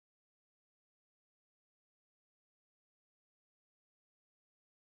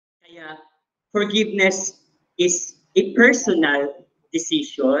Kaya forgiveness is a personal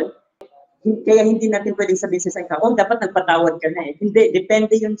decision. Kaya hindi natin pwedeng sabihin sa isang tao, oh, dapat nagpatawad ka na eh. Hindi,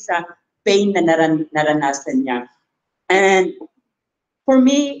 depende yun sa pain na naranasan niya. And for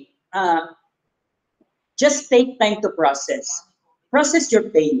me, just take time to process. Process your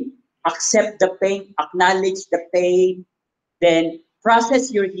pain. Accept the pain, acknowledge the pain, then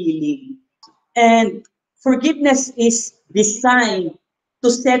process your healing. And forgiveness is designed to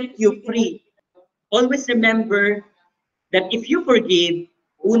set you free. Always remember that if you forgive,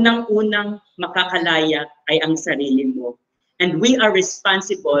 unang-unang makakalaya ay ang sarili mo. And we are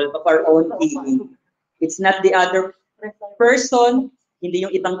responsible of our own healing. It's not the other person, hindi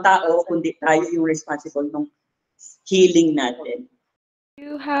yung ibang tao, kundi tayo yung responsible ng healing natin.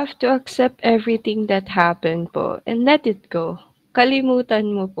 You have to accept everything that happened po and let it go.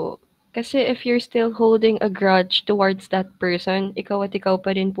 Kalimutan mo po. Kasi if you're still holding a grudge towards that person, ikaw at ikaw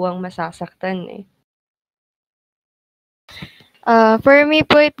pa rin po ang masasaktan eh. For me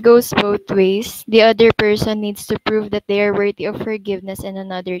po, it goes both ways. The other person needs to prove that they are worthy of forgiveness and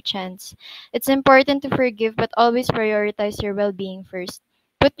another chance. It's important to forgive, but always prioritize your well-being first.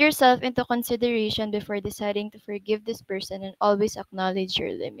 Put yourself into consideration before deciding to forgive this person and always acknowledge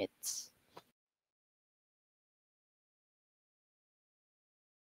your limits.